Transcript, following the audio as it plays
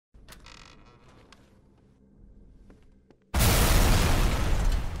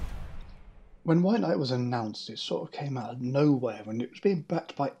When White Knight was announced, it sort of came out of nowhere and it was being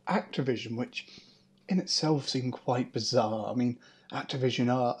backed by Activision, which in itself seemed quite bizarre. I mean,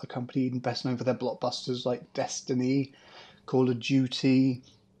 Activision are a company best known for their blockbusters like Destiny, Call of Duty,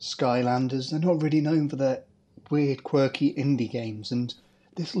 Skylanders. They're not really known for their weird, quirky indie games, and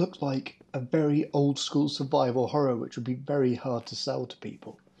this looked like a very old school survival horror which would be very hard to sell to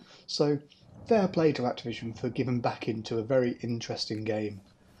people. So, fair play to Activision for giving back into a very interesting game.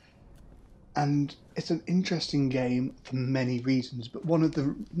 And it's an interesting game for many reasons, but one of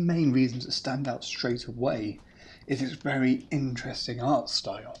the main reasons that stand out straight away is its very interesting art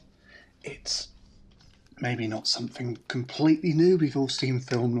style. It's maybe not something completely new. We've all seen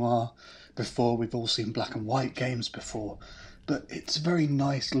film noir before, we've all seen black and white games before, but it's a very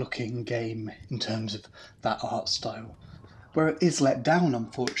nice looking game in terms of that art style. Where it is let down,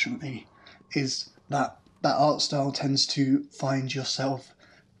 unfortunately, is that that art style tends to find yourself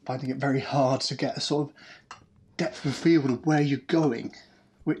finding it very hard to get a sort of depth of field of where you're going,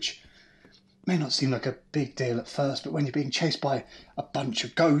 which may not seem like a big deal at first, but when you're being chased by a bunch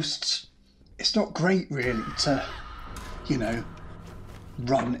of ghosts, it's not great really to, you know,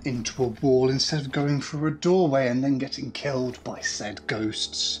 run into a wall instead of going through a doorway and then getting killed by said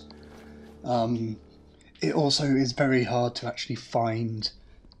ghosts. It also is very hard to actually find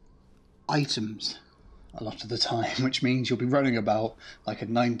items a lot of the time, which means you'll be running about like a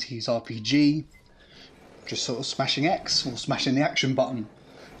 90s RPG, just sort of smashing X or smashing the action button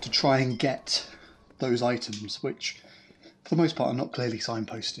to try and get those items, which for the most part are not clearly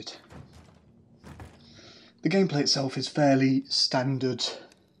signposted. The gameplay itself is fairly standard,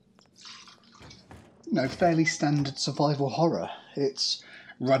 fairly standard survival horror. It's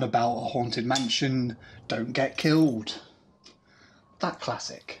run about a haunted mansion, don't get killed. That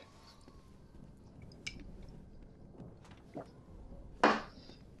classic.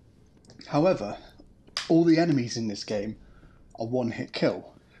 However, all the enemies in this game are one-hit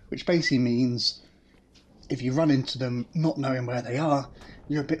kill, which basically means if you run into them not knowing where they are,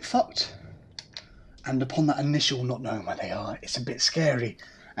 you're a bit fucked. And upon that initial not knowing where they are, it's a bit scary,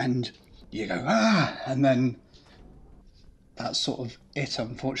 and you go, ah, and then that's sort of it,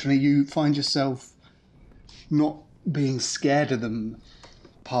 unfortunately. You find yourself not being scared of them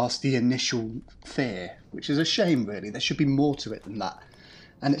past the initial fear, which is a shame, really. There should be more to it than that.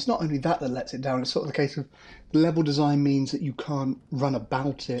 And it's not only that that lets it down, it's sort of the case of the level design means that you can't run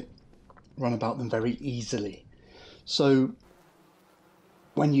about them very easily. So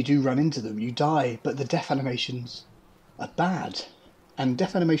when you do run into them, you die, but the death animations are bad. And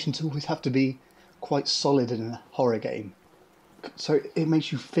death animations always have to be quite solid in a horror game. So it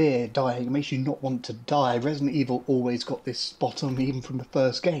makes you fear dying, it makes you not want to die. Resident Evil always got this spot on, even from the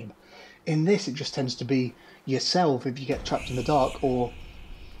first game. In this, it just tends to be yourself if you get trapped in the dark, or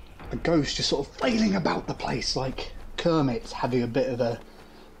a ghost just sort of flailing about the place like Kermit having a bit of a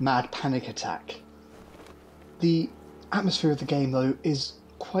mad panic attack. The atmosphere of the game, though, is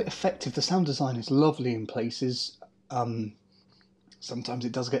quite effective. The sound design is lovely in places. Sometimes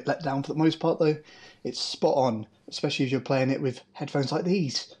it does get let down. For the most part, though, it's spot on, especially if you're playing it with headphones like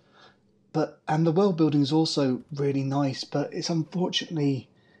these. And the world building is also really nice, but it's unfortunately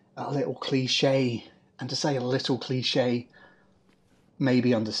a little cliche. And to say a little cliche,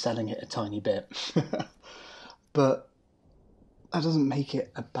 maybe underselling it a tiny bit. But that doesn't make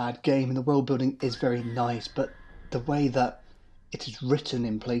it a bad game, and the world building is very nice, but the way that it is written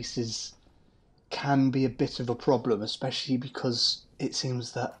in places can be a bit of a problem, especially because it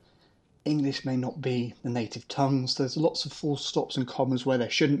seems that English may not be the native tongue, so there's lots of full stops and commas where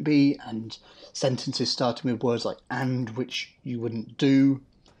there shouldn't be, and sentences starting with words like "and," which you wouldn't do.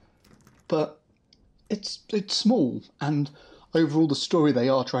 But it's small, and overall the story they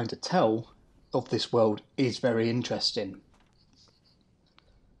are trying to tell of this world is very interesting.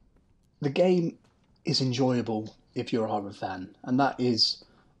 The game is enjoyable if you're a horror fan, and that is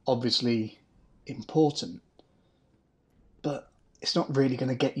obviously important. But it's not really going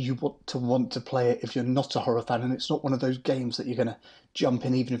to get you to want to play it if you're not a horror fan, and it's not one of those games that you're going to jump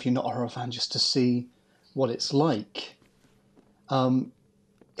in even if you're not a horror fan just to see what it's like.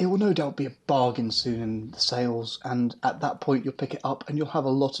 It will no doubt be a bargain soon in the sales, and at that point you'll pick it up and you'll have a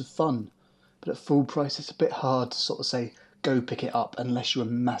lot of fun. But at full price, it's a bit hard to sort of say, go pick it up, unless you're a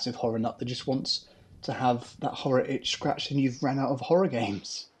massive horror nut that just wants to have that horror itch scratched and you've ran out of horror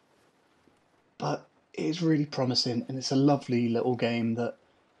games. But it is really promising, and it's a lovely little game that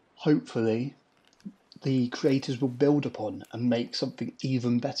hopefully the creators will build upon and make something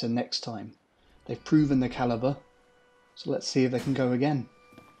even better next time. They've proven their calibre, so let's see if they can go again.